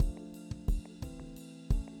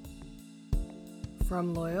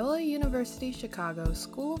From Loyola University Chicago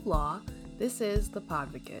School of Law, this is the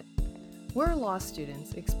Podvocate. We're law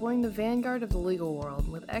students exploring the vanguard of the legal world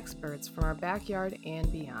with experts from our backyard and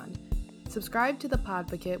beyond. Subscribe to the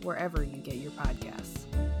Podvocate wherever you get your podcasts.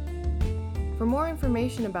 For more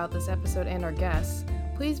information about this episode and our guests,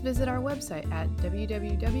 please visit our website at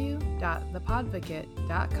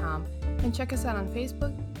www.thepodvocate.com and check us out on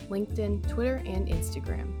Facebook, LinkedIn, Twitter, and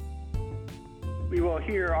Instagram. We will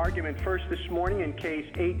hear argument first this morning in case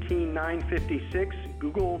 18956,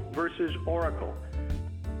 Google versus Oracle.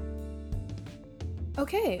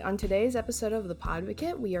 Okay, on today's episode of the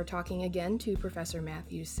Podvocate, we are talking again to Professor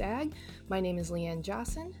Matthew Sag. My name is Leanne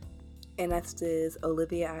Johnson. And next is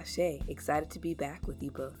Olivia Ashe. Excited to be back with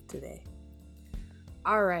you both today.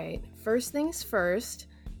 All right, first things first,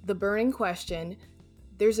 the burning question.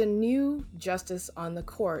 There's a new justice on the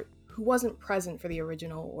court who wasn't present for the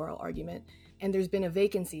original oral argument, and there's been a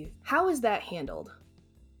vacancy. How is that handled?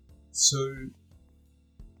 So,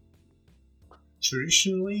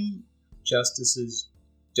 traditionally, justices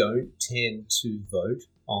don't tend to vote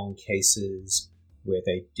on cases where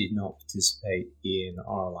they did not participate in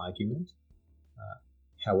oral argument.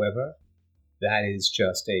 However, that is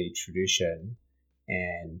just a tradition,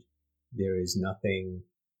 and there is nothing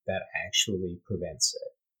that actually prevents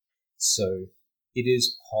it. So, it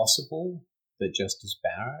is possible that Justice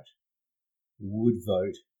Barrett would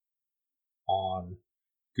vote on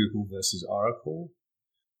Google versus Oracle,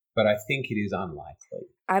 but I think it is unlikely.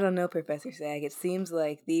 I don't know, Professor Sag. It seems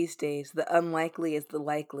like these days the unlikely is the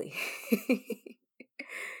likely.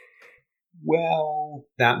 Well,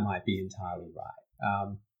 that might be entirely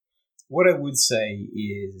right. What I would say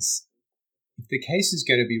is if the case is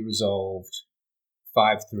going to be resolved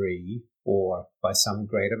 5-3 or by some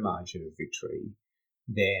greater margin of victory,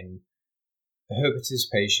 then her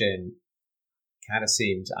participation kind of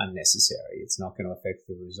seems unnecessary. It's not going to affect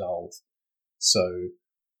the result. So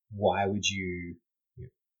why would you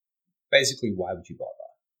bother?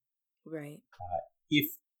 Right.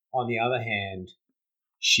 If, on the other hand,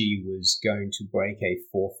 she was going to break a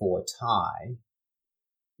 4-4 tie,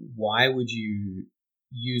 why would you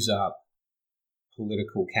use up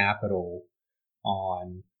political capital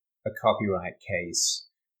on a copyright case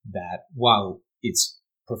that, while it's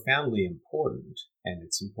profoundly important, and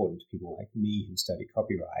it's important to people like me who study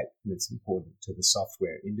copyright, and it's important to the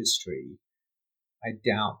software industry, I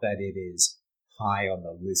doubt that it is high on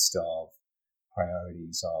the list of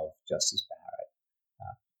priorities of Justice Barrett.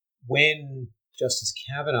 When Justice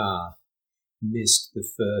Kavanaugh missed the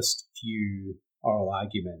first few oral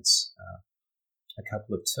arguments a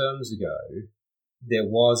couple of terms ago, there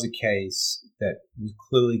was a case that was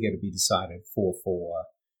clearly going to be decided 4-4,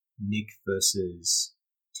 Nick versus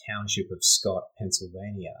Township of Scott,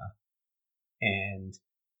 Pennsylvania, and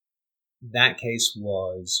that case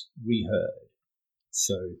was reheard.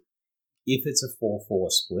 So if it's a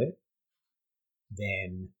 4-4 split,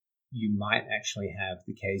 then you might actually have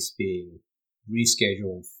the case being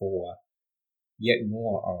rescheduled for yet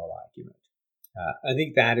more oral argument. I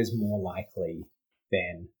think that is more likely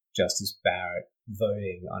than Justice Barrett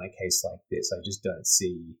voting on a case like this. I just don't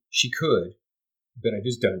see, she could, but I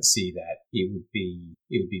just don't see that it would be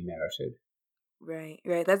merited. Right.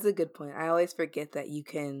 That's a good point. I always forget that you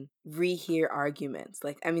can rehear arguments.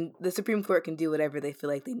 The Supreme Court can do whatever they feel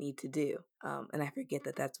like they need to do. And I forget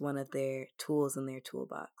that that's one of their tools in their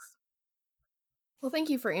toolbox. Well, thank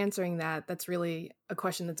you for answering that. That's really a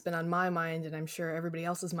question that's been on my mind, and I'm sure everybody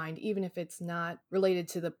else's mind. Even if it's not related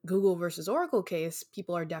to the Google versus Oracle case,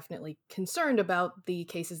 people are definitely concerned about the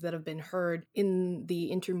cases that have been heard in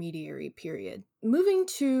the intermediary period. Moving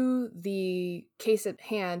to the case at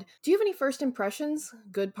hand, do you have any first impressions,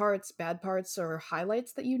 good parts, bad parts, or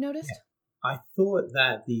highlights that you noticed? Yeah. I thought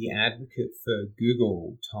that the advocate for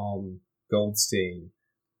Google, Tom Goldstein,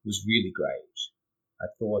 was really great. I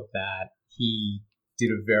thought that he did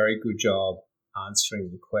a very good job answering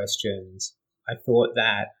the questions. I thought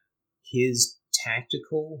that his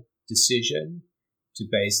tactical decision to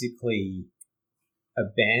basically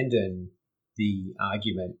abandon the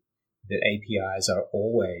argument that APIs are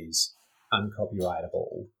always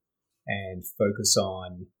uncopyrightable and focus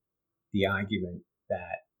on the argument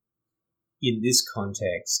that in this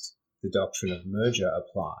context, the doctrine of merger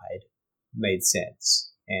applied made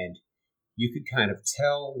sense. And you could kind of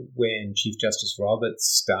tell when Chief Justice Roberts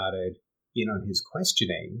started in on his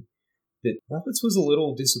questioning that Roberts was a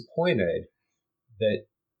little disappointed that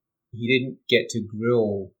he didn't get to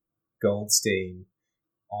grill Goldstein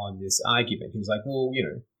on this argument. He was like, well,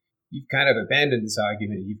 you've kind of abandoned this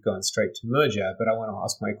argument, you've gone straight to merger, but I want to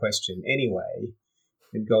ask my question anyway.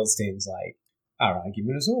 And Goldstein's like, our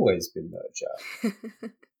argument has always been merger.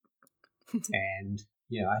 And,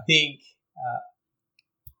 I think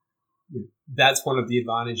that's one of the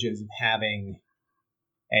advantages of having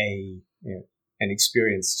an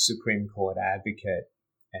experienced Supreme Court advocate.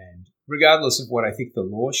 And regardless of what I think the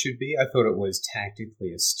law should be, I thought it was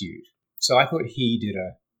tactically astute. So I thought he did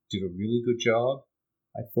a really good job.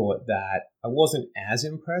 I thought that I wasn't as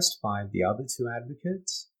impressed by the other two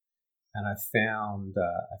advocates, and I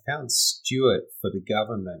found Stewart for the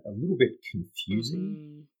government a little bit confusing.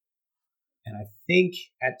 Mm-hmm. And I think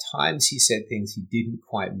at times he said things he didn't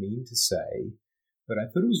quite mean to say, but I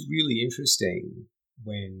thought it was really interesting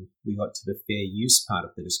when we got to the fair use part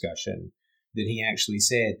of the discussion that he actually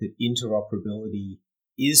said that interoperability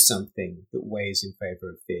is something that weighs in favor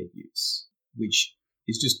of fair use, which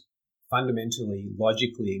is just fundamentally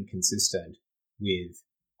logically inconsistent with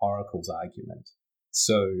Oracle's argument.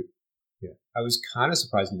 So I was kind of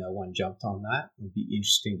surprised no one jumped on that. It would be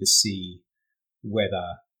interesting to see whether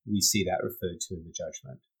we see that referred to in the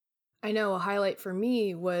judgment. I know a highlight for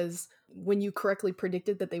me was when you correctly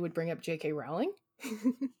predicted that they would bring up J.K. Rowling.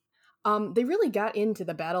 They really got into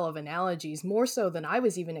the battle of analogies, more so than I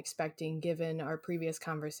was even expecting given our previous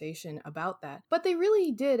conversation about that. But they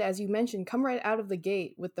really did, as you mentioned, come right out of the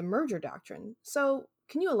gate with the merger doctrine. So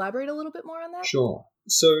can you elaborate a little bit more on that? Sure.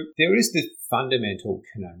 So there is this fundamental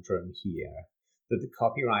conundrum here that the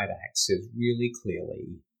Copyright Act says really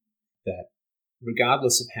clearly that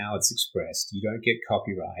regardless of how it's expressed, you don't get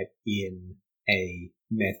copyright in a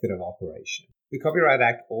method of operation. The Copyright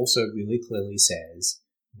Act also really clearly says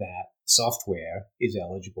that software is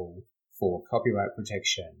eligible for copyright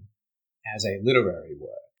protection as a literary work.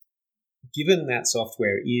 Given that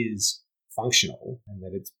software is functional and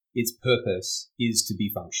that its purpose is to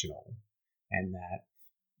be functional, and that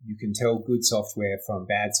you can tell good software from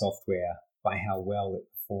bad software by how well it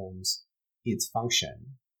performs its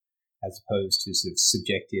function, as opposed to sort of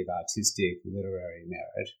subjective, artistic, literary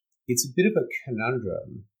merit, it's a bit of a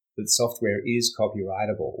conundrum that software is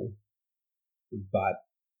copyrightable, but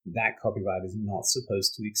that copyright is not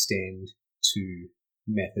supposed to extend to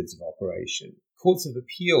methods of operation. Courts of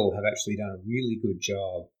appeal have actually done a really good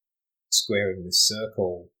job squaring the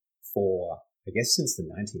circle for, I guess, since the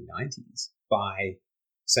 1990s by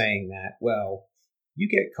saying that, well, you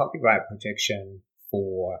get copyright protection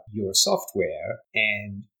for your software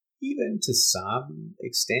and even to some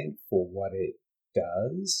extent for what it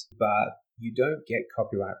does, but you don't get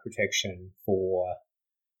copyright protection for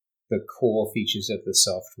the core features of the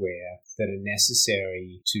software that are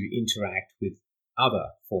necessary to interact with other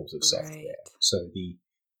forms of software. Right. So the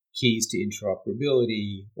keys to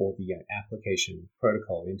interoperability or the application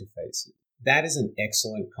protocol interfaces. That is an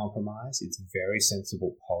excellent compromise. It's very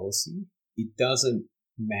sensible policy. It doesn't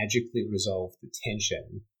magically resolve the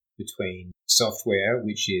tension between software,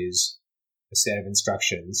 which is a set of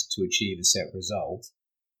instructions to achieve a set result,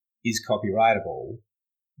 is copyrightable,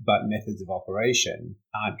 but methods of operation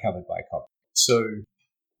aren't covered by copyright. So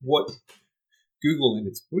what Google in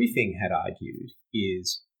its briefing had argued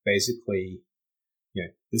is basically,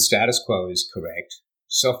 the status quo is correct.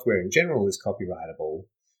 Software in general is copyrightable,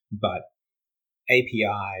 but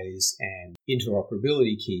APIs and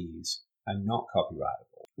interoperability keys are not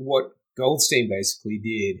copyrightable. What Goldstein basically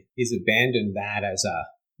did is abandon that as a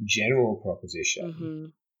general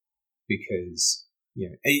proposition because,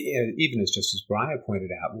 even as Justice Breyer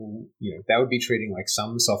pointed out, well, that would be treating like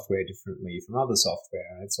some software differently from other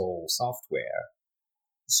software, and it's all software.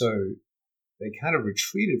 So they kind of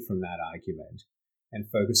retreated from that argument and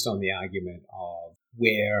focused on the argument of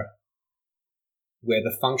where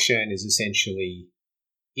the function is essentially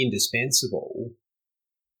indispensable,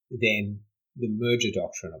 then the merger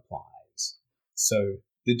doctrine applies. So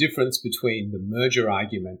the difference between the merger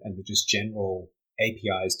argument and the just general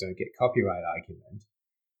APIs don't get copyright argument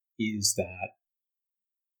is that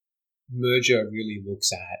merger really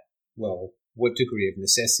looks at, well, what degree of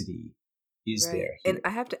necessity is there here? And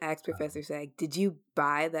I have to ask Professor Sag, did you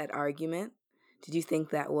buy that argument? Did you think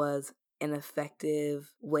that was an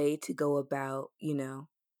effective way to go about,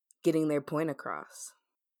 getting their point across?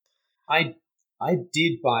 I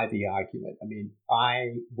did buy the argument. I mean,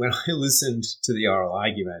 when I listened to the oral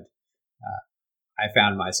argument, I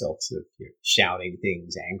found myself sort of shouting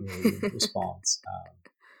things angrily in response.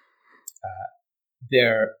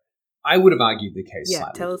 I would have argued the case. Yeah,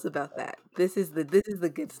 tell us about that. This is the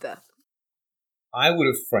good stuff. I would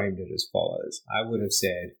have framed it as follows. I would have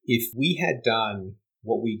said, if we had done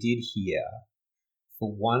what we did here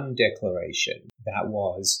for one declaration, that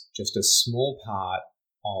was just a small part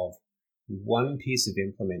of one piece of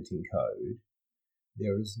implementing code,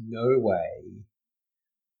 there is no way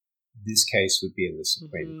this case would be in the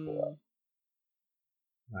Supreme Court,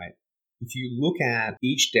 right? If you look at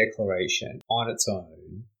each declaration on its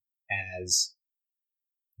own as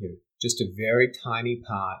just a very tiny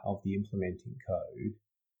part of the implementing code,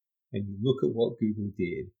 and you look at what Google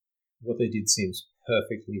did, what they did seems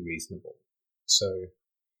perfectly reasonable. So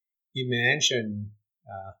imagine,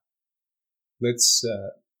 let's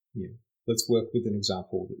work with an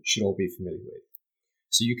example that you should all be familiar with.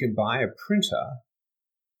 So you can buy a printer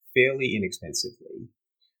fairly inexpensively,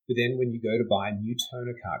 but then when you go to buy a new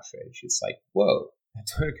toner cartridge, it's like, whoa, that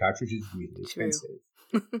toner cartridge is really expensive.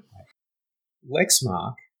 Right?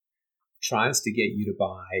 Lexmark tries to get you to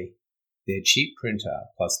buy their cheap printer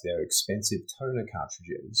plus their expensive toner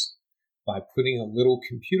cartridges by putting a little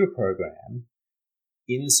computer program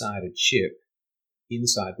inside a chip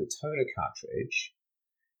inside the toner cartridge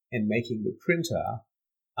and making the printer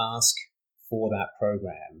ask for that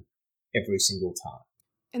program every single time.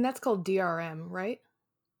 And that's called DRM, right?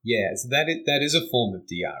 Yeah, so that is a form of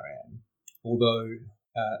DRM, although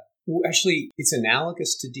actually it's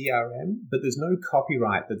analogous to DRM, but there's no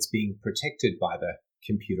copyright that's being protected by the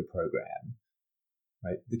computer program.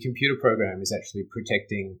 Right? The computer program is actually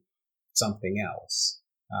protecting something else.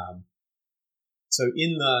 So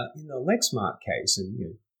in the Lexmark case,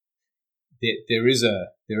 and there is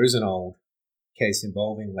an old case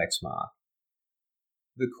involving Lexmark.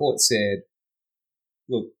 The court said,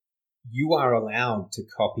 look, you are allowed to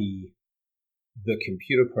copy the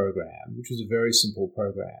computer program, which was a very simple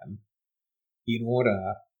program, in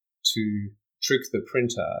order to trick the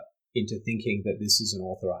printer into thinking that this is an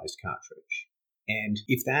authorized cartridge. And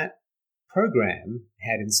if that program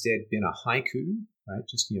had instead been a haiku, right,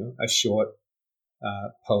 just a short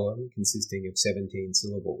poem consisting of 17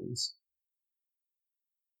 syllables,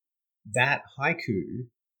 that haiku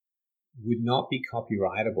would not be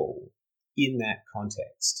copyrightable in that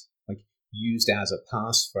context, like used as a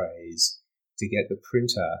passphrase to get the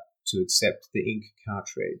printer to accept the ink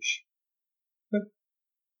cartridge. But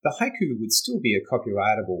the haiku would still be a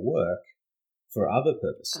copyrightable work for other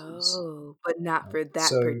purposes. Oh, but not for that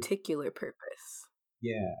particular purpose.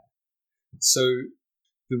 Yeah. So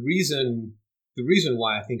the reason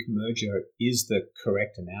why I think merger is the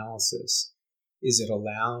correct analysis is it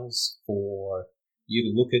allows for you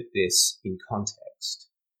to look at this in context.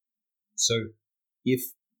 So if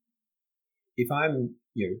I'm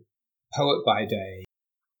poet by day,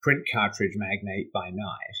 print cartridge magnate by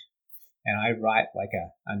night, and I write like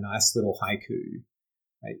a nice little haiku,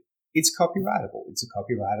 right? It's copyrightable. It's a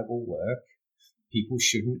copyrightable work. People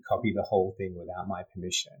shouldn't copy the whole thing without my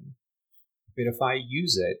permission. But if I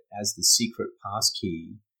use it as the secret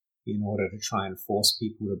passkey in order to try and force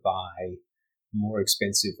people to buy more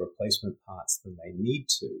expensive replacement parts than they need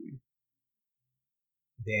to,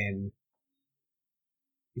 then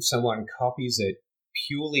if someone copies it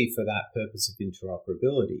purely for that purpose of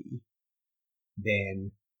interoperability,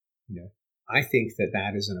 then I think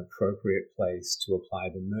that is an appropriate place to apply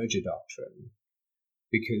the merger doctrine,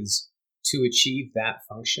 because to achieve that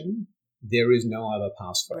function, there is no other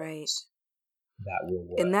passphrase that will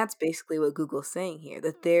work. And that's basically what Google's saying here,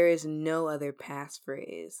 that there is no other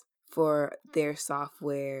passphrase for their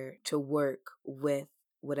software to work with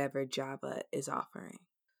whatever Java is offering.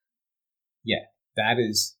 Yeah, that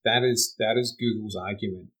is Google's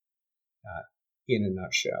argument in a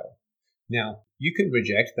nutshell. Now, you can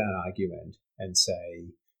reject that argument and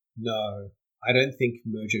say, no, I don't think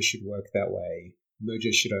merger should work that way.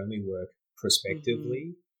 Merger should only work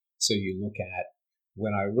prospectively. So you look at,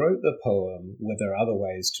 when I wrote the poem, were there other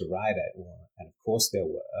ways to write it? Well, and of course there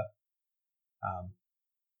were.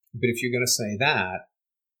 But if you're going to say that,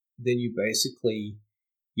 then you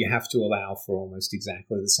have to allow for almost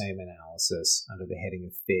exactly the same analysis under the heading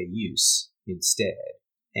of fair use instead.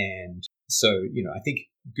 And so, I think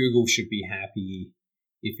Google should be happy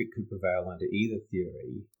if it could prevail under either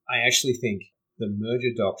theory. I actually think the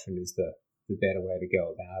merger doctrine is the better way to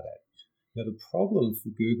go about it. Now, the problem for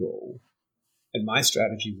Google, and my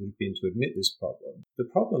strategy would have been to admit this problem, the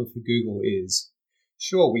problem for Google is,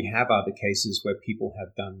 sure, we have other cases where people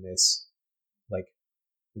have done this like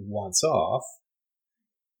once off,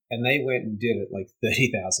 and they went and did it like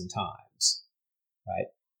 30,000 times, right?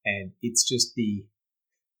 And it's just the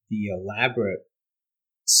elaborate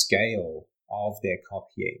scale of their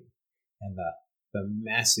copying and the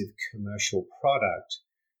massive commercial product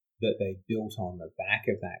that they built on the back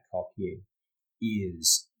of that copying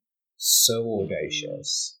is so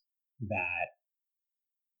audacious that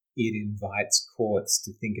it invites courts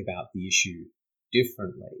to think about the issue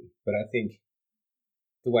differently. But I think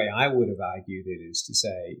the way I would have argued it is to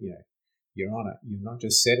say, Your Honor, you're not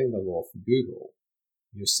just setting the law for Google,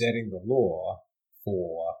 you're setting the law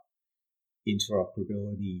for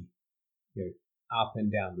interoperability, up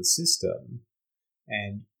and down the system.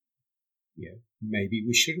 And maybe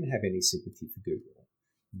we shouldn't have any sympathy for Google.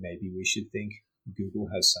 Maybe we should think Google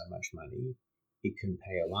has so much money, it can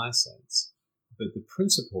pay a license. But the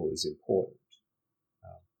principle is important.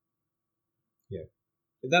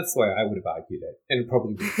 That's the way I would have argued it, and it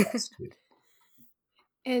probably would have lost too.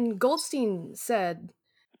 And Goldstein said,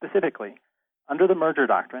 specifically, under the merger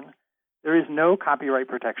doctrine, there is no copyright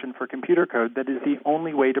protection for computer code that is the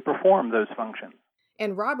only way to perform those functions.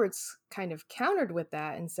 And Roberts kind of countered with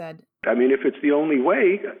that and said, I mean, if it's the only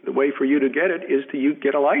way, the way for you to get it is to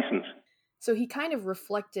get a license. So he kind of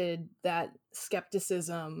reflected that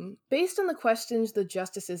skepticism. Based on the questions the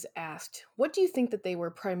justices asked, what do you think that they were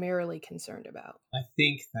primarily concerned about? I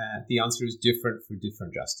think that the answer is different for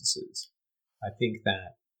different justices. I think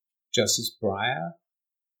that Justice Breyer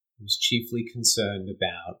was chiefly concerned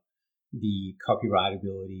about the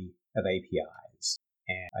copyrightability of APIs.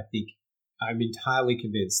 And I think I'm entirely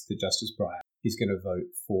convinced that Justice Breyer is going to vote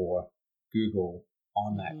for Google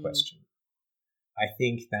on that question. I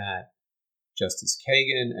think that Justice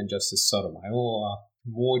Kagan and Justice Sotomayor are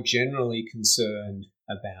more generally concerned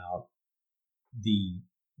about the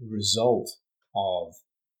result of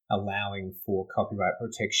allowing for copyright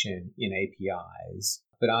protection in APIs,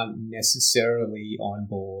 but aren't necessarily on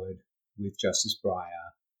board with Justice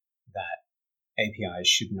Breyer that APIs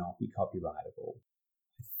should not be copyrightable.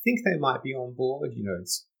 I think they might be on board.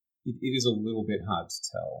 It is a little bit hard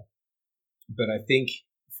to tell. But I think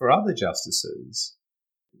for other justices,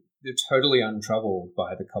 they're totally untroubled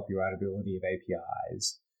by the copyrightability of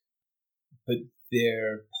APIs, but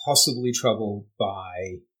they're possibly troubled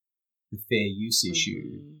by the fair use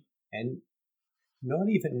issue, and not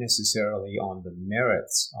even necessarily on the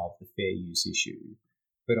merits of the fair use issue,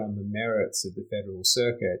 but on the merits of the Federal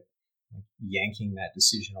Circuit yanking that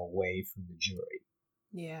decision away from the jury.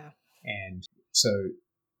 Yeah. And so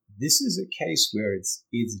this is a case where it's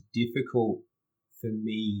difficult for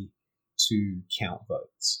me to count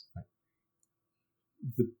votes.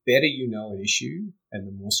 The better you know an issue and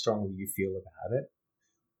the more strongly you feel about it,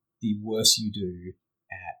 the worse you do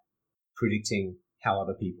at predicting how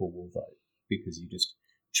other people will vote, because you just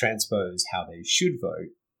transpose how they should vote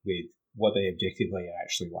with what they objectively are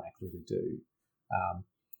actually likely to do.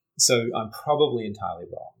 So I'm probably entirely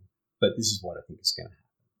wrong, but this is what I think is going to happen.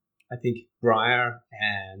 I think Breyer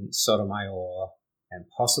and Sotomayor and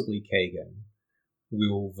possibly Kagan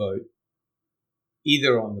will vote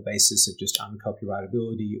either on the basis of just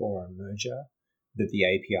uncopyrightability or a merger, that the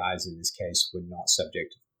APIs in this case were not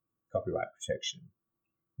subject to copyright protection.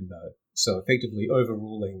 So effectively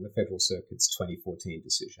overruling the Federal Circuit's 2014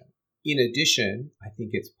 decision. In addition, I think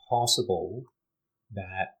it's possible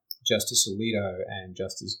that Justice Alito and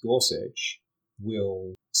Justice Gorsuch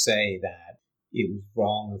will say that it was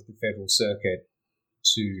wrong of the Federal Circuit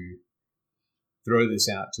to throw this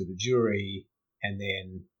out to the jury and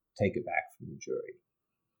then take it back from the jury.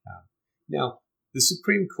 Now, the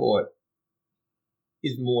Supreme Court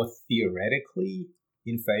is more theoretically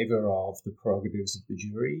in favor of the prerogatives of the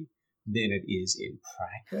jury than it is in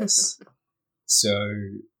practice. So,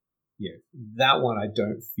 that one I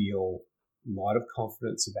don't feel a lot of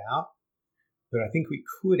confidence about, but I think we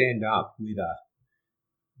could end up with a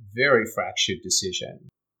very fractured decision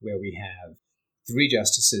where we have 3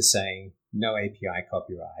 justices saying no API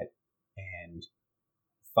copyright and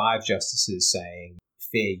 5 justices saying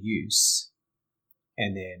fair use,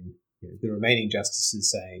 and then the remaining justices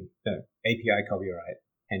saying no API copyright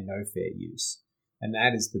and no fair use. And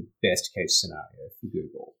that is the best case scenario for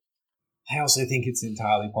Google. I also think it's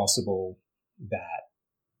entirely possible that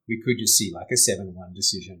we could just see like a 7-1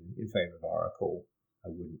 decision in favor of Oracle. I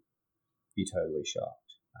wouldn't be totally shocked.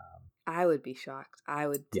 I would be shocked. I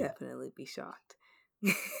would definitely be shocked.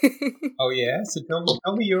 Oh yeah? So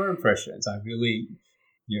tell me your impressions. I really,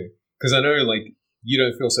 because I know like you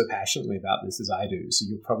don't feel so passionately about this as I do, so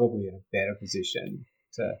you're probably in a better position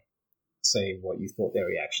to say what you thought their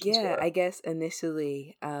reactions were. Yeah, I guess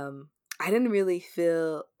initially, I didn't really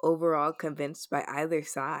feel overall convinced by either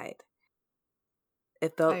side.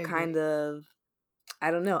 It felt kind of, I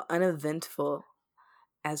don't know, uneventful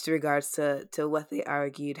as regards to what they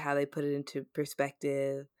argued, how they put it into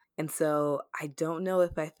perspective. And so I don't know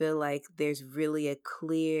if I feel like there's really a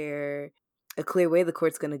clear way the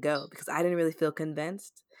court's going to go, because I didn't really feel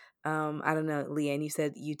convinced. I don't know, Leanne, you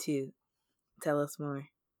said you too. Tell us more.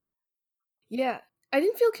 Yeah, I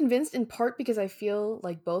didn't feel convinced in part because I feel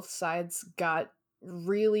like both sides got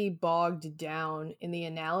really bogged down in the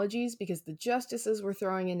analogies because the justices were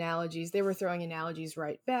throwing analogies. They were throwing analogies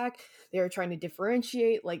right back. They were trying to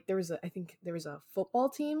differentiate. Like I think there was a football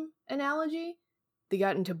team analogy. They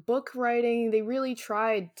got into book writing. They really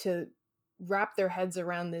tried to wrap their heads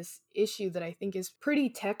around this issue that I think is pretty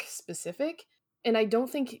tech specific. And I don't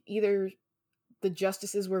think either the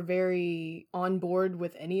justices were very on board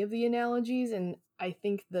with any of the analogies, and I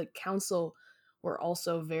think the council were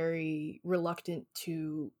also very reluctant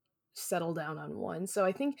to settle down on one. So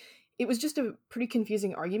I think it was just a pretty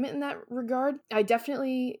confusing argument in that regard. I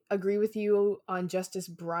definitely agree with you on Justice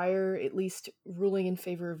Breyer at least ruling in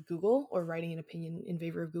favor of Google or writing an opinion in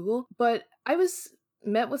favor of Google, but I was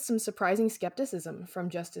met with some surprising skepticism from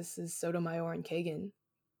Justices Sotomayor and Kagan.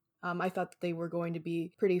 I thought that they were going to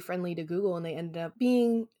be pretty friendly to Google, and they ended up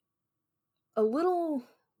being a little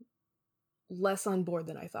less on board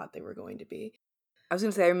than I thought they were going to be. I was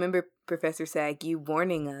going to say, I remember, Professor Sag, you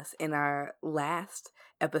warning us in our last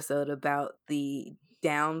episode about the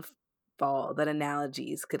downfall that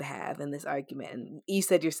analogies could have in this argument. And you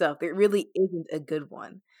said yourself, there really isn't a good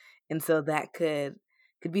one. And so that could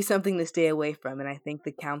be something to stay away from. And I think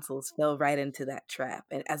the councils fell right into that trap,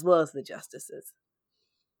 and as well as the justices.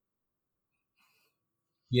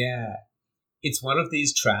 Yeah. It's one of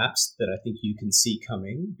these traps that I think you can see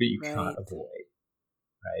coming, but you can't avoid,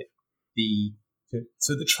 right?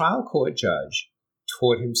 So the trial court judge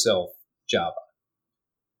taught himself Java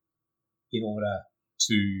in order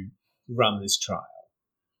to run this trial.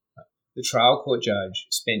 The trial court judge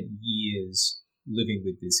spent years living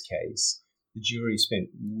with this case. The jury spent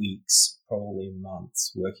weeks, probably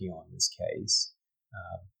months, working on this case.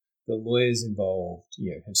 The lawyers involved,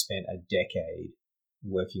 have spent a decade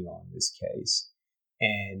working on this case.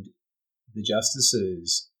 And the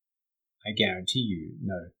justices, I guarantee you,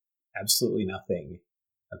 know absolutely nothing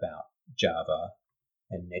about Java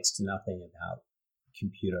and next to nothing about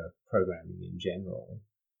computer programming in general.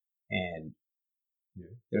 And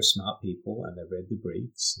they're smart people and they've read the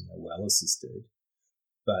briefs and they're well assisted.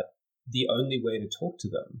 But the only way to talk to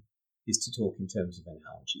them is to talk in terms of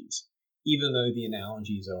analogies, even though the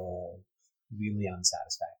analogies are all really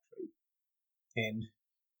unsatisfactory. And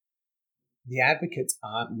the advocates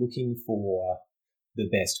aren't looking for the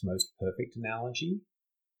best, most perfect analogy.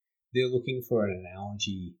 They're looking for an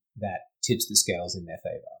analogy that tips the scales in their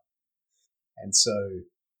favor. And so,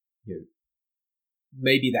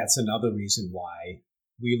 maybe that's another reason why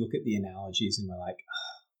we look at the analogies and we're like,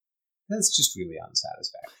 that's just really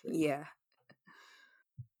unsatisfactory. Yeah.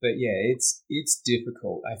 But yeah, it's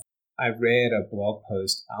difficult. I read a blog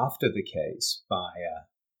post after the case by a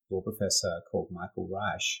law professor called Michael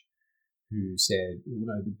Reich, who said,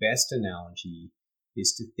 the best analogy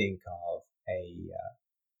is to think of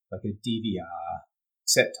like a DVR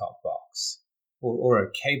set-top box or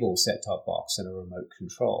a cable set-top box and a remote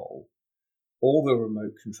control. All the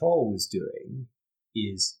remote control is doing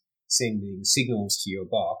is sending signals to your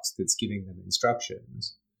box that's giving them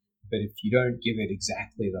instructions. But if you don't give it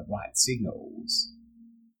exactly the right signals,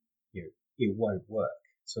 it won't work.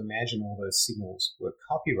 So imagine all those signals were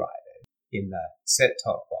copyrighted in the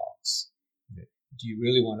set-top box. Do you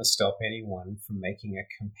really want to stop anyone from making a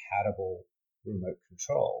compatible remote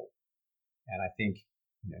control? And I think,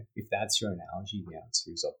 if that's your analogy, the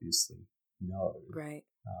answer is obviously no. Right.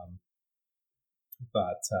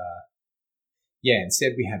 But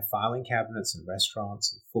instead we had filing cabinets and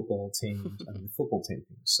restaurants and football teams. I mean, the football team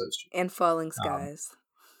thing was so stupid. And falling skies.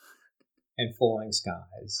 And falling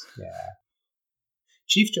skies, yeah.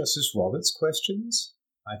 Chief Justice Roberts' questions,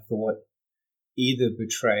 I thought, either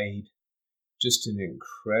betrayed just an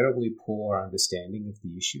incredibly poor understanding of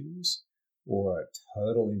the issues or a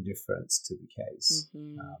total indifference to the case,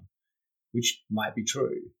 which might be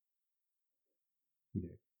true.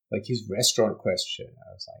 Like his restaurant question,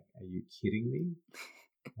 I was like, are you kidding me?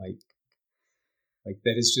 like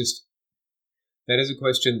that is a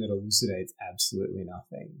question that elucidates absolutely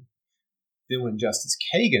nothing. Then when Justice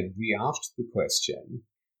Kagan re-asked the question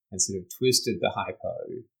and sort of twisted the hypo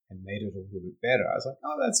and made it a little bit better, I was like,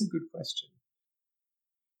 oh, that's a good question.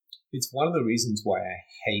 It's one of the reasons why I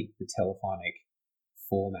hate the telephonic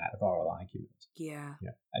format of oral argument. Yeah.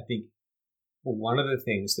 I think one of the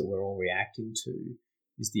things that we're all reacting to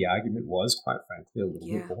is the argument was, quite frankly, a little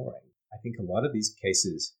bit boring. I think a lot of these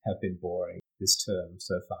cases have been boring this term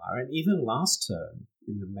so far, and even last term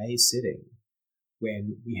in the May sitting,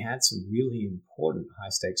 when we had some really important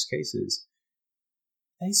high-stakes cases,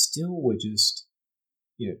 they still were just,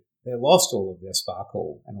 they lost all of their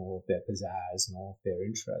sparkle and all of their pizzazz and all of their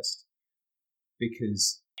interest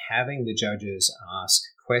because having the judges ask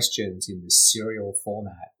questions in the serial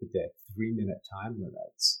format with their 3-minute time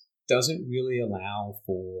limits doesn't really allow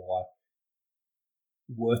for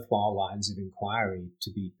worthwhile lines of inquiry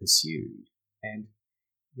to be pursued. And,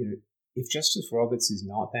 if Justice Roberts is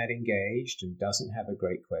not that engaged and doesn't have a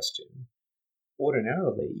great question,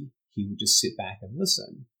 ordinarily he would just sit back and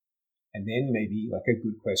listen. And then maybe like a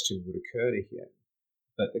good question would occur to him.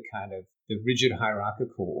 But the rigid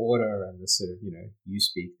hierarchical order and the sort of, you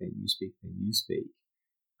speak, then you speak, then you speak,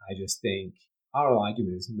 I just think oral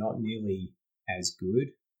argument is not nearly as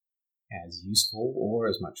good, as useful, or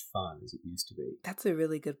as much fun as it used to be. That's a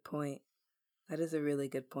really good point. That is a really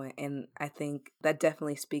good point. And I think that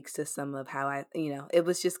definitely speaks to some of how it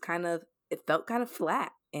was just it felt kind of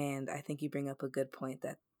flat. And I think you bring up a good point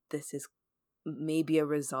that this is maybe a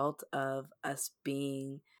result of us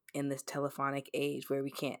being in this telephonic age where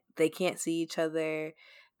they can't see each other.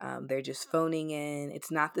 They're just phoning in.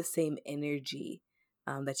 It's not the same energy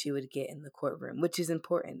that you would get in the courtroom, which is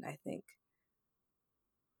important, I think.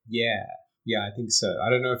 Yeah, I think so. I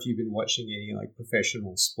don't know if you've been watching any like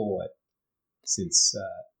professional sport since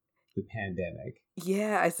the pandemic.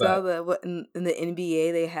 Yeah, I saw in the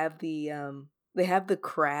NBA they have the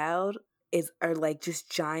crowd are like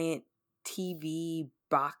just giant TV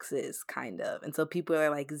boxes kind of. And so people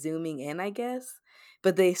are like zooming in, I guess.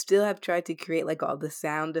 But they still have tried to create like all the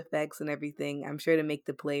sound effects and everything, I'm sure, to make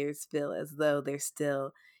the players feel as though they're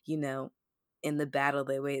still, in the battle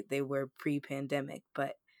they were pre-pandemic.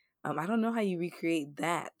 But I don't know how you recreate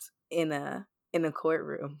that in a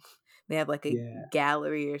courtroom. They have like a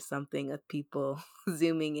gallery or something of people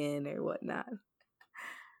zooming in or whatnot.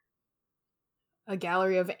 A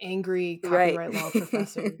gallery of angry copyright law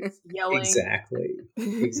professors yelling. Exactly.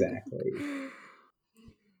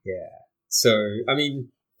 Yeah. So, I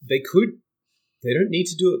mean, they don't need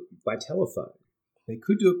to do it by telephone. They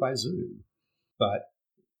could do it by Zoom. But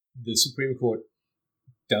the Supreme Court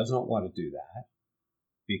does not want to do that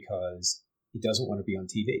because it doesn't want to be on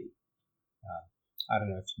TV. I don't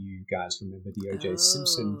know if you guys remember the O.J.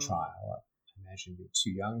 Simpson trial. I imagine you're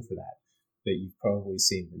too young for that. But you've probably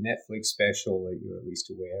seen the Netflix special, or you're at least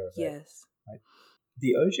aware of it. Yes. Right?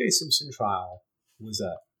 The O.J. Simpson trial was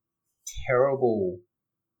a terrible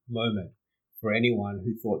moment for anyone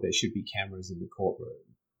who thought there should be cameras in the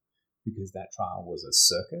courtroom, because that trial was a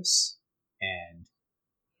circus, and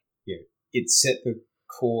it set the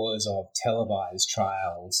cause of televised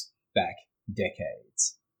trials back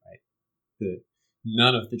decades. Right?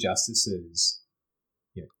 None of the justices,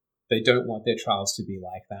 they don't want their trials to be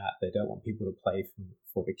like that. They don't want people to play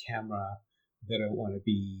for the camera. They don't want to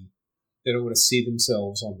see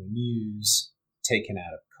themselves on the news taken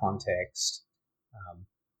out of context.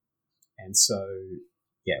 And so,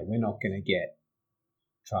 we're not going to get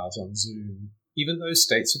trials on Zoom, even though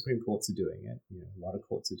state Supreme Courts are doing it. A lot of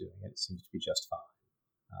courts are doing it. It seems to be just fine.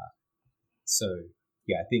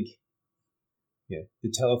 I think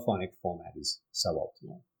the telephonic format is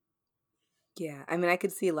suboptimal. Yeah, I mean, I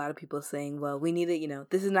could see a lot of people saying, well, we need to,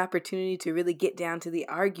 this is an opportunity to really get down to the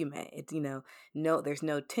argument. It's, there's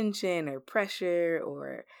no tension or pressure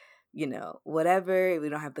or, whatever. We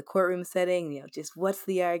don't have the courtroom setting, just what's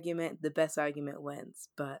the argument? The best argument wins.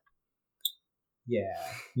 But yeah,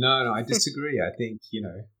 no, I disagree. I think, you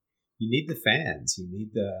need the fans, you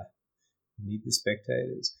need the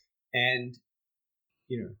spectators. And,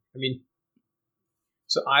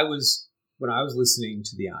 so when I was listening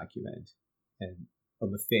to the argument, and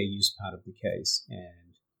on the fair use part of the case,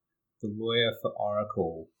 and the lawyer for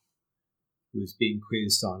Oracle was being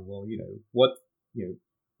quizzed on, what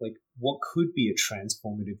could be a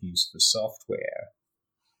transformative use for software,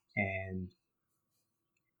 and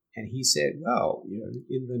he said, well,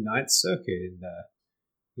 in the Ninth Circuit,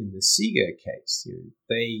 in the Sega case,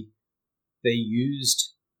 they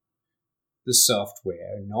used the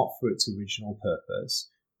software not for its original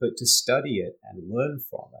purpose, but to study it and learn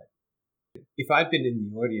from it. If I'd been in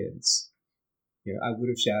the audience, I would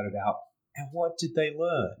have shouted out, and what did they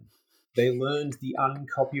learn? They learned the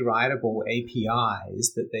uncopyrightable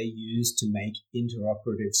APIs that they used to make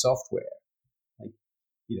interoperative software. I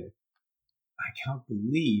can't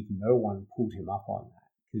believe no one pulled him up on that,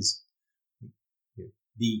 because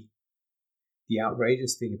the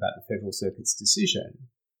outrageous thing about the Federal Circuit's decision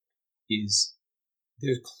is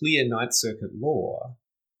there's clear Ninth Circuit law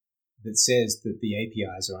that says that the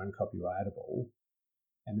APIs are uncopyrightable,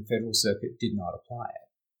 and the Federal Circuit did not apply it.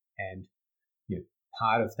 And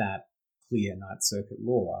part of that clear Ninth Circuit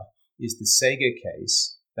law is the Sega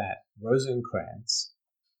case that Rosencrantz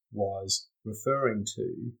was referring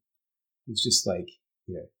to. It's just like,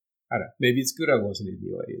 I don't know. Maybe it's good I wasn't in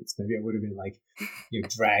the audience. Maybe I would have been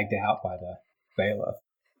dragged out by the bailiff.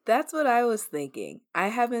 That's what I was thinking. I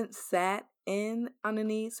haven't sat in on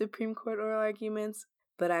any Supreme Court oral arguments,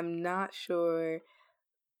 but I'm not sure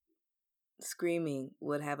screaming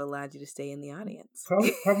would have allowed you to stay in the audience.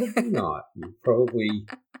 Probably not. You probably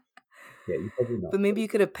not. But maybe you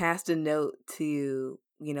could have passed a note to,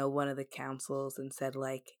 one of the counsels and said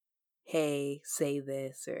hey, say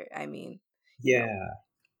this, or Yeah.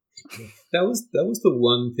 That was the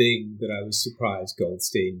one thing that I was surprised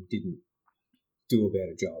Goldstein didn't do a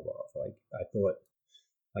better job of. I thought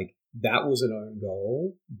that was an own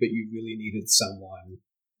goal, but you really needed someone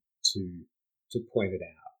to point it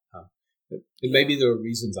out. Maybe there are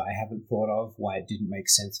reasons I haven't thought of why it didn't make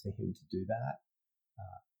sense for him to do that.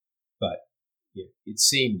 But it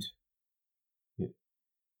seemed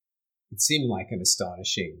like an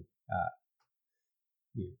astonishing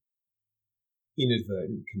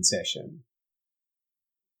inadvertent concession.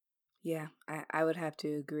 Yeah, I would have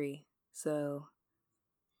to agree. So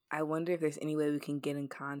I wonder if there's any way we can get in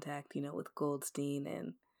contact, with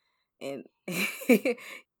Goldstein and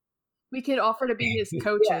we could offer to be his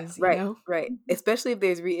coaches, right. Especially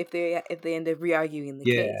if they end up re-arguing the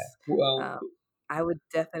case. Well, I would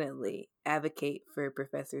definitely advocate for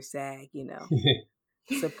Professor Sag,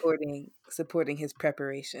 supporting his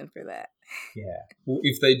preparation for that. Yeah. Well,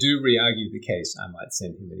 if they do re-argue the case, I might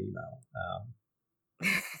send him an email.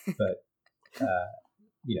 But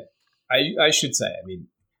I should say,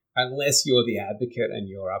 unless you're the advocate and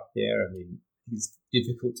you're up there, it's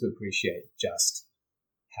difficult to appreciate just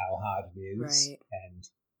how hard it is. Right. And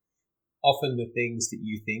often the things that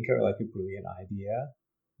you think are like a brilliant idea,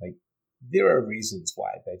 there are reasons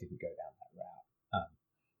why they didn't go down that route.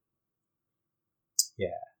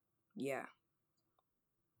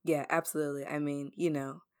 Yeah, absolutely.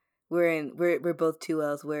 We're both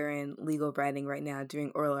 2Ls. We're in legal writing right now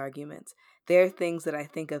during oral arguments. There are things that I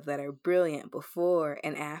think of that are brilliant before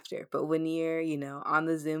and after, but when you're, on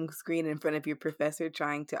the Zoom screen in front of your professor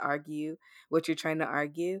trying to argue what you're trying to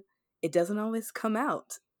argue, it doesn't always come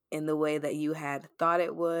out in the way that you had thought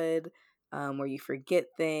it would, or you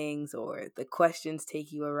forget things, or the questions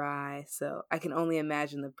take you awry. So I can only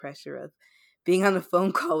imagine the pressure of being on a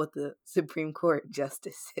phone call with the Supreme Court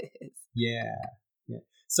justices. Yeah.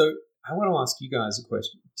 So I want to ask you guys a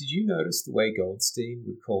question. Did you notice the way Goldstein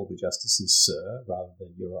would call the justices sir rather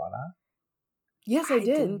than your honor? Yes, I did.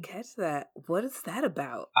 Didn't catch that. What is that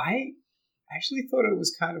about? I actually thought it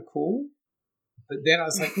was kind of cool, but then I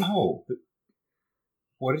was like, oh, but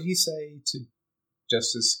what did he say to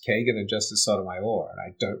Justice Kagan and Justice Sotomayor? And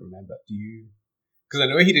I don't remember. Do you? Because I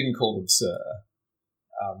know he didn't call them sir.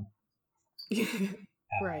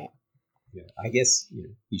 Right. I guess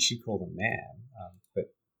you should call them ma'am,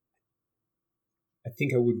 but I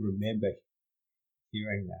think I would remember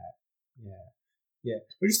hearing that. Yeah.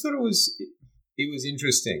 I just thought it was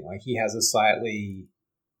interesting. He has a slightly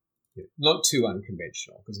not too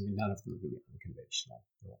unconventional, because none of them are really unconventional.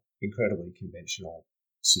 They're incredibly conventional,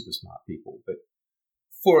 super smart people, but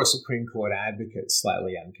for a Supreme Court advocate,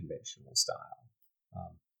 slightly unconventional style.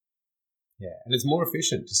 And it's more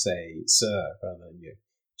efficient to say sir rather than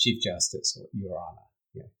Chief Justice or Your Honor.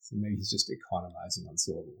 So maybe he's just economizing on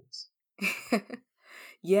syllables.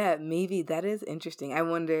 Yeah, maybe that is interesting. I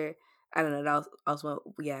wonder. I don't know. That also,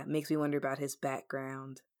 makes me wonder about his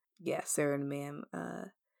background. Yeah, sir and ma'am.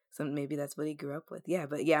 So maybe that's what he grew up with. Yeah,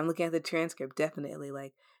 but I'm looking at the transcript. Definitely,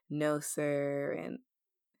 no, sir, and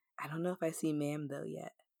I don't know if I see ma'am though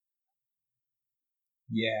yet.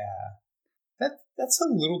 Yeah. That's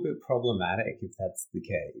a little bit problematic if that's the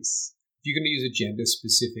case. If you're going to use a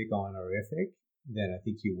gender-specific honorific, then I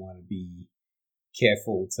think you want to be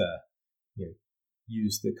careful to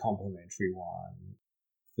use the complementary one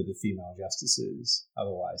for the female justices.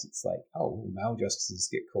 Otherwise, it's male justices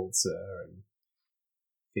get called sir and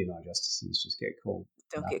female justices just get called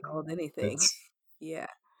Don't nothing. get called anything. Yeah.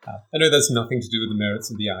 I know that's nothing to do with the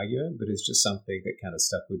merits of the argument, but it's just something that kind of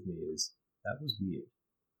stuck with me. That was weird.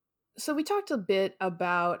 So we talked a bit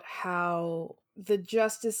about how the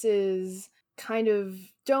justices kind of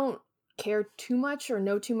don't care too much or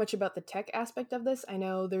know too much about the tech aspect of this. I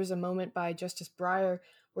know there's a moment by Justice Breyer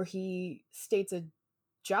where he states a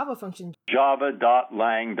Java function,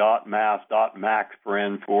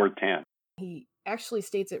 java.lang.math.max_410. He actually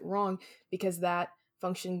states it wrong because that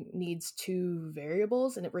function needs two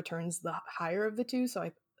variables and it returns the higher of the two. So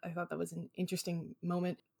I thought that was an interesting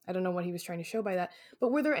moment. I don't know what he was trying to show by that.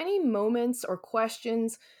 But were there any moments or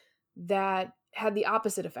questions that had the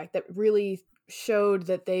opposite effect, that really showed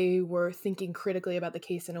that they were thinking critically about the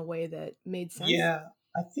case in a way that made sense? Yeah,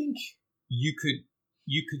 I think you could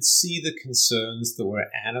you could see the concerns that were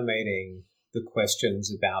animating the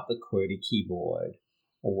questions about the QWERTY keyboard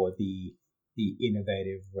or the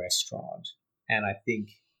innovative restaurant. And I think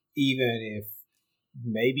even if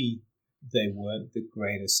maybe they weren't the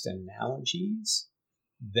greatest analogies,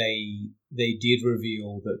 they did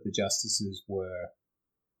reveal that the justices were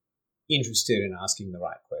interested in asking the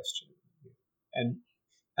right question. And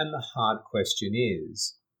the hard question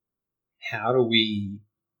is, how do we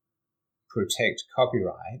protect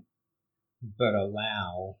copyright but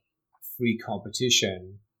allow free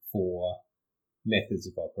competition for methods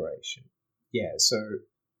of operation? Yeah, so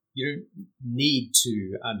you don't need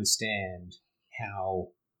to understand how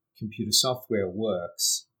computer software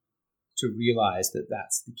works to realize that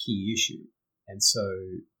that's the key issue. And so,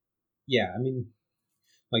 yeah, I mean,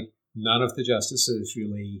 like, none of the justices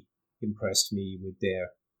really impressed me with their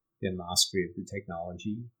mastery of the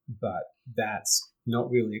technology, but that's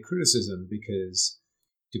not really a criticism, because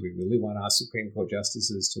do we really want our Supreme Court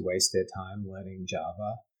justices to waste their time learning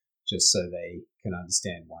Java just so they can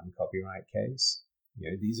understand one copyright case?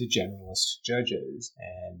 You know, these are generalist judges,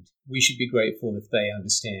 and we should be grateful if they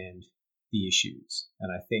understand the issues.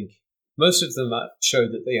 And I think most of them show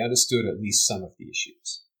that they understood at least some of the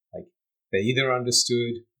issues. Like, they either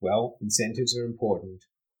understood, well, incentives are important,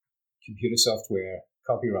 computer software,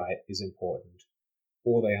 copyright is important,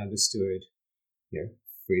 or they understood,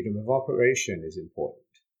 freedom of operation is important,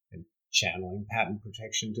 and channeling patent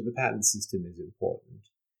protection to the patent system is important,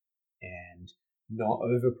 and not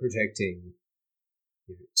overprotecting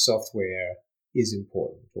software is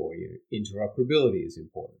important, or interoperability is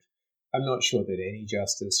important. I'm not sure that any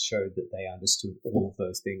justice showed that they understood all of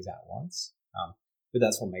those things at once, but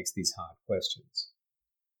that's what makes these hard questions.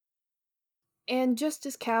 And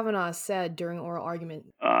Justice Kavanaugh said during oral argument,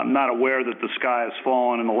 I'm not aware that the sky has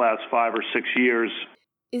fallen in the last 5 or 6 years.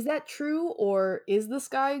 Is that true, or is the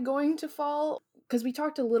sky going to fall? Because we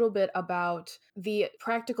talked a little bit about the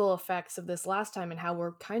practical effects of this last time and how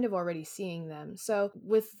we're kind of already seeing them. So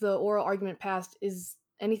with the oral argument passed, is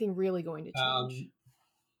anything really going to change?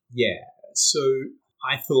 Yeah. So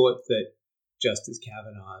I thought that Justice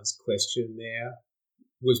Kavanaugh's question there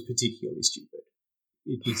was particularly stupid.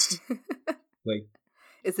 It just, like...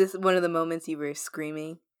 Is this one of the moments you were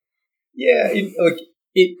screaming? Yeah,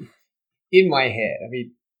 in my head. I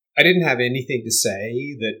mean, I didn't have anything to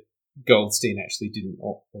say that Goldstein actually didn't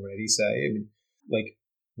already say. I mean, like,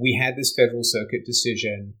 we had this Federal Circuit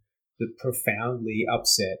decision that profoundly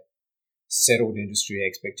upset settled industry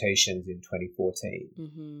expectations in 2014.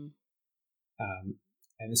 Mm-hmm.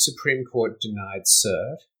 And the Supreme Court denied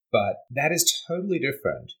cert, but that is totally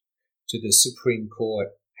different to the Supreme Court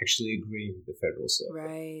actually agreeing with the Federal Circuit.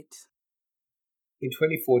 Right. In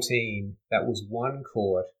 2014, that was one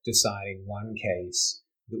court deciding one case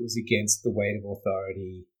that was against the weight of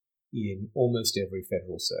authority in almost every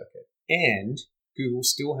federal circuit. And Google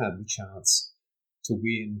still had the chance to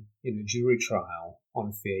win in a jury trial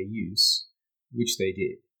on fair use, which they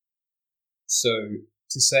did. So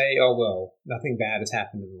to say, oh, well, nothing bad has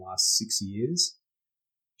happened in the last 6 years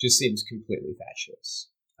just seems completely fatuous.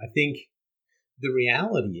 I think the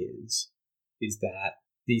reality is that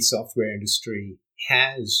the software industry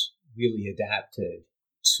has really adapted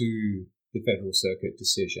to the Federal Circuit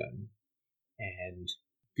decision, and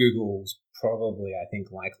Google's probably, I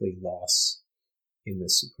think, likely loss in the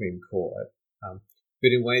Supreme Court,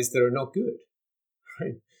 but in ways that are not good.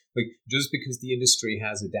 Right? Like, just because the industry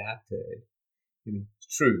has adapted, I mean,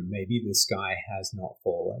 true, maybe the sky has not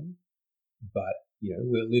fallen, but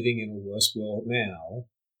we're living in a worse world now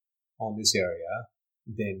on this area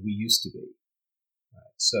than we used to be.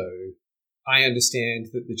 Right? So I understand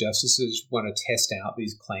that the justices want to test out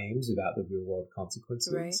these claims about the real world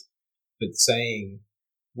consequences, right. But saying,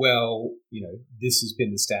 well, this has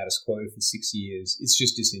been the status quo for 6 years, it's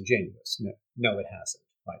just disingenuous. No, it hasn't.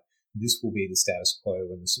 Right? This will be the status quo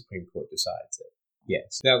when the Supreme Court decides it.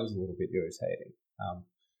 Yes, that was a little bit irritating.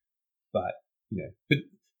 But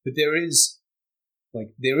there is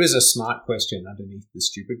a smart question underneath the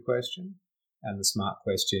stupid question, and the smart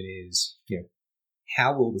question is,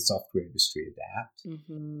 how will the software industry adapt?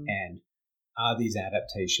 Mm-hmm. And are these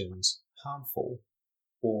adaptations harmful,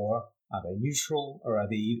 or are they neutral, or are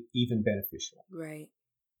they even beneficial? Right.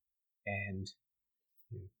 And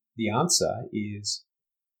the answer is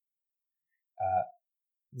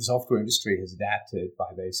the software industry has adapted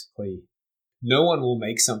by basically, no one will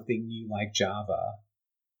make something new like Java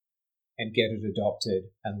and get it adopted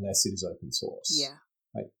unless it is open source. Yeah.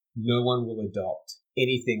 Like, no one will adopt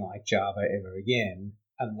anything like Java ever again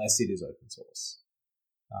unless it is open source.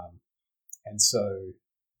 And so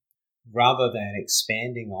rather than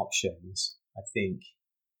expanding options I think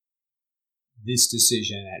this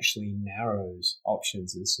decision actually narrows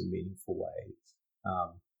options in some meaningful ways.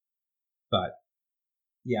 But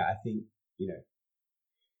yeah, I think, you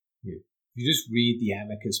just read the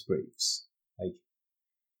amicus briefs, like,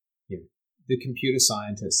 the computer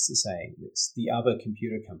scientists are saying this, the other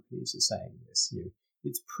computer companies are saying this.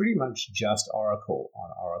 It's pretty much just Oracle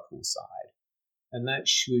on Oracle's side, and that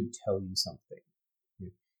should tell you something.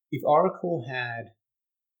 If Oracle's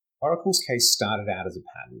case started out as a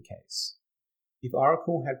patent case, if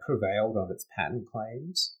Oracle had prevailed on its patent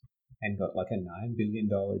claims and got like a $9 billion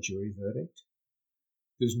jury verdict,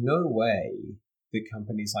 there's no way that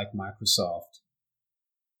companies like Microsoft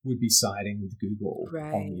would be siding with Google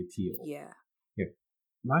on the appeal. Yeah.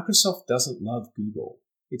 Microsoft doesn't love Google.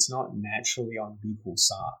 It's not naturally on Google's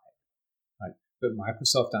side, right? But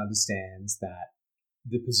Microsoft understands that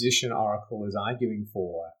the position Oracle is arguing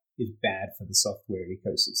for is bad for the software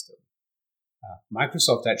ecosystem.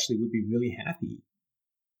 Microsoft actually would be really happy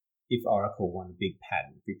if Oracle won a big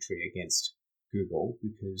patent victory against Google,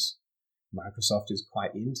 because Microsoft is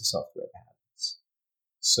quite into software patents.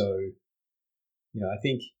 So, I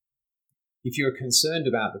think if you're concerned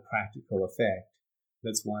about the practical effect,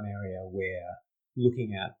 that's one area where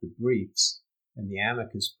looking at the briefs and the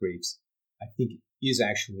amicus briefs, I think, is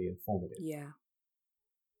actually informative. Yeah.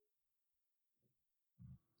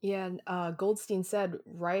 Yeah, and Goldstein said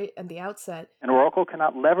right at the outset, And Oracle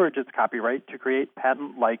cannot leverage its copyright to create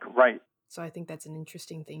patent-like rights. so I think that's an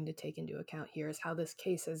interesting thing to take into account here, is how this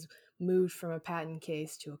case has moved from a patent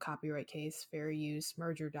case to a copyright case, fair use,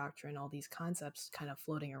 merger doctrine, all these concepts kind of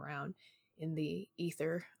floating around in the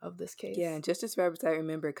ether of this case. Yeah, and Justice Roberts, I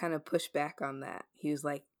remember, kind of pushed back on that. He was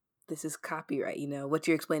like, this is copyright, what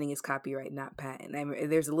you're explaining is copyright, not patent.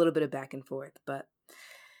 There's a little bit of back and forth, but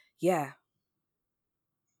yeah.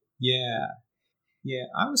 Yeah,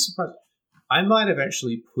 I was surprised. I might have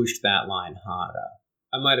actually pushed that line harder.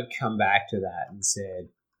 I might have come back to that and said,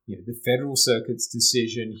 the Federal Circuit's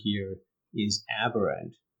decision here is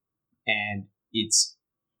aberrant, and it's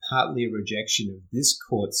partly a rejection of this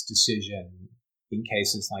court's decision in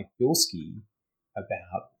cases like Bilski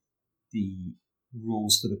about the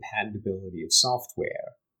rules for the patentability of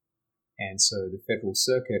software. And so the Federal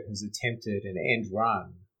Circuit has attempted an end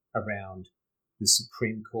run around the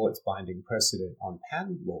Supreme Court's binding precedent on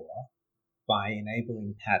patent law by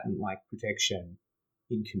enabling patent-like protection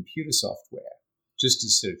in computer software, just to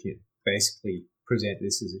sort of basically present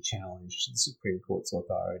this as a challenge to the Supreme Court's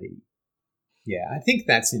authority. Yeah, I think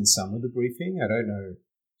that's in some of the briefing. I don't know.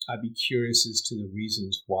 I'd be curious as to the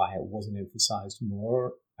reasons why it wasn't emphasized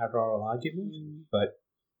more at oral argument, but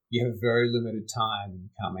you have very limited time and you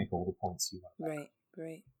can't make all the points you want.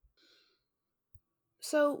 Right.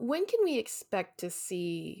 So when can we expect to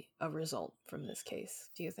see a result from this case,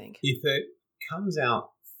 do you think? If it comes out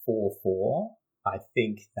 4-4, I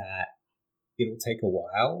think that it'll take a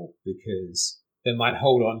while, because they might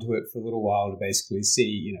hold on to it for a little while to basically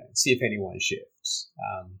see if anyone shifts.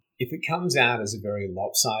 If it comes out as a very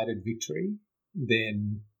lopsided victory,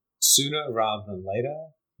 then sooner rather than later,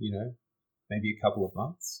 maybe a couple of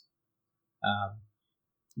months.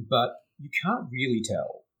 But you can't really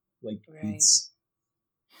tell.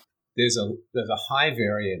 There's a high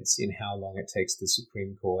variance in how long it takes the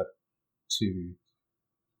Supreme Court to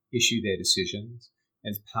issue their decisions.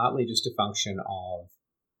 And it's partly just a function of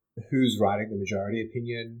who's writing the majority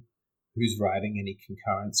opinion, who's writing any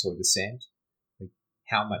concurrence or dissent,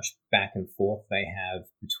 how much back and forth they have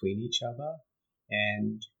between each other,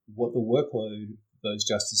 and what the workload those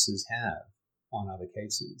justices have on other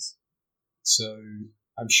cases. So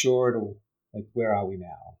I'm sure it'll, where are we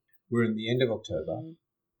now? We're in the end of October. Mm-hmm.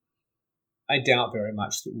 I doubt very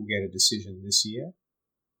much that we'll get a decision this year.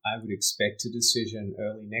 I would expect a decision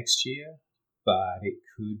early next year, but it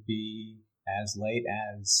could be as late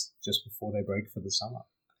as just before they break for the summer.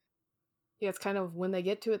 Yeah, it's kind of when they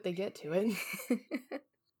get to it, they get to it.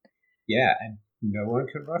 Yeah, and no one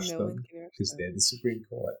can rush them because they're the Supreme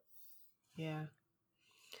Court. Yeah.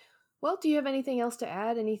 Well, do you have anything else to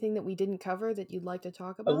add? Anything that we didn't cover that you'd like to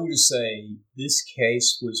talk about? I would say this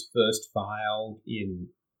case was first filed in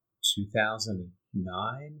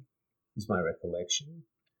 2009, is my recollection.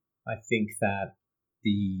 I think that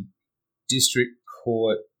the district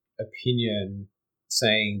court opinion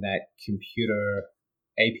saying that computer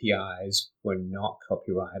APIs were not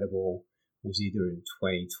copyrightable was either in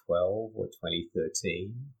 2012 or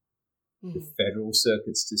 2013. Mm-hmm. The Federal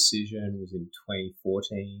Circuit's decision was in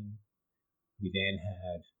 2014. We then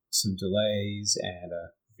had some delays and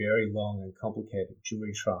a very long and complicated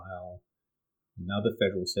jury trial, another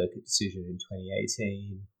Federal Circuit decision in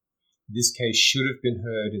 2018. This case should have been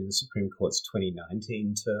heard in the Supreme Court's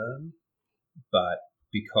 2019 term, but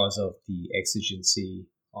because of the exigency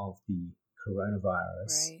of the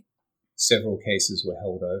coronavirus, several cases were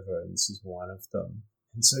held over, and this is one of them.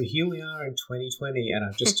 And so here we are in 2020, and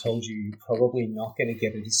I've just told you you're probably not going to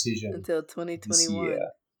get a decision until 2021. This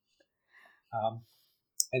year.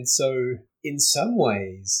 And so in some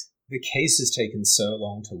ways, the case has taken so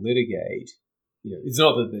long to litigate. It's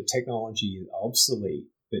not that the technology is obsolete,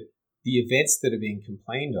 but the events that are being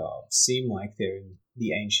complained of seem like they're in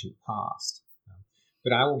the ancient past.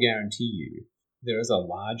 But I will guarantee you there is a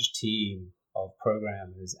large team of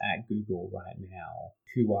programmers at Google right now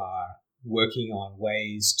who are working on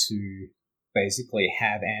ways to basically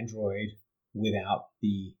have Android without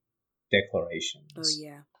the declarations. Oh,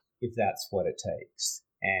 yeah. If that's what it takes.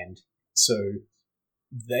 And so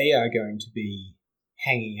they are going to be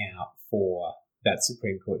hanging out for that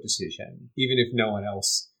Supreme Court decision, even if no one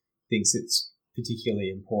else thinks it's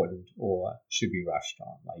particularly important or should be rushed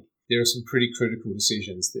on. Like, there are some pretty critical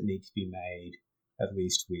decisions that need to be made, at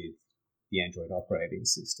least with the Android operating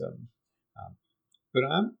system. But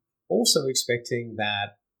I'm also expecting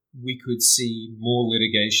that we could see more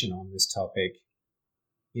litigation on this topic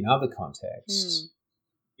in other contexts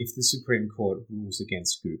if the Supreme Court rules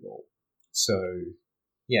against Google. So,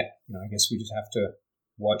 yeah, I guess we just have to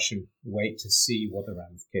watch and wait to see what the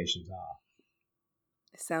ramifications are.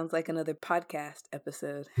 It sounds like another podcast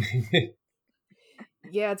episode.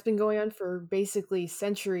 Yeah, it's been going on for basically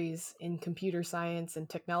centuries in computer science and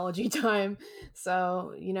technology time.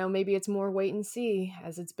 So, maybe it's more wait and see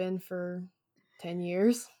as it's been for 10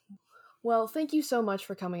 years. Well, thank you so much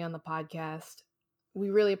for coming on the podcast. We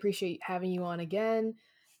really appreciate having you on again.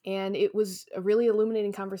 And it was a really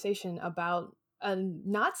illuminating conversation about a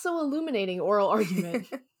not so illuminating oral argument.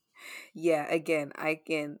 Yeah, again, I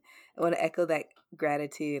want to echo that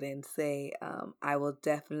gratitude and say I will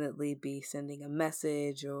definitely be sending a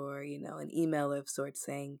message or, an email of sorts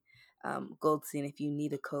saying, Goldstein, if you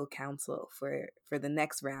need a co-counsel for the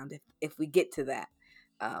next round, if we get to that,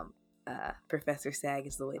 Professor Sag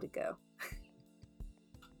is the way to go.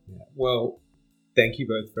 Yeah, well, thank you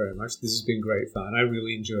both very much. This has been great fun. I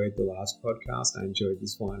really enjoyed the last podcast. I enjoyed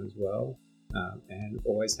this one as well. And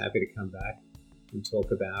always happy to come back and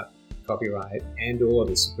talk about copyright and or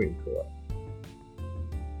the Supreme Court.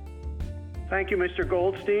 Thank you, Mr.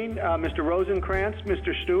 Goldstein. Mr. Rosenkrantz,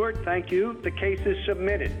 Mr. Stewart, thank you. The case is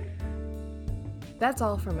submitted. That's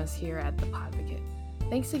all from us here at the Podvocate.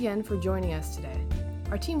 Thanks again for joining us today.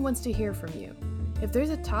 Our team wants to hear from you. If there's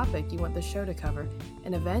a topic you want the show to cover,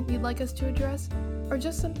 an event you'd like us to address, or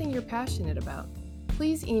just something you're passionate about,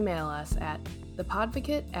 please email us at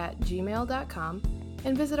thepodvocate@gmail.com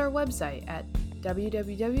and visit our website at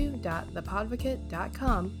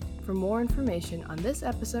www.thepodvocate.com for more information on this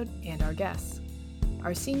episode and our guests.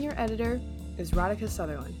 Our senior editor is Radhika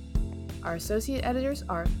Sutherland. Our associate editors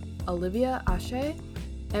are Olivia Ashe,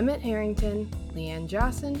 Emmett Harrington, Leanne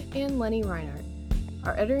Jossen, and Lenny Reinhardt.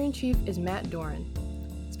 Our editor-in-chief is Matt Doran.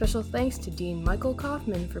 Special thanks to Dean Michael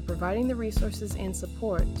Kaufman for providing the resources and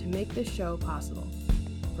support to make this show possible.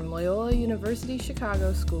 From Loyola University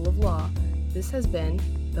Chicago School of Law, this has been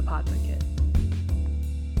The Podvocate.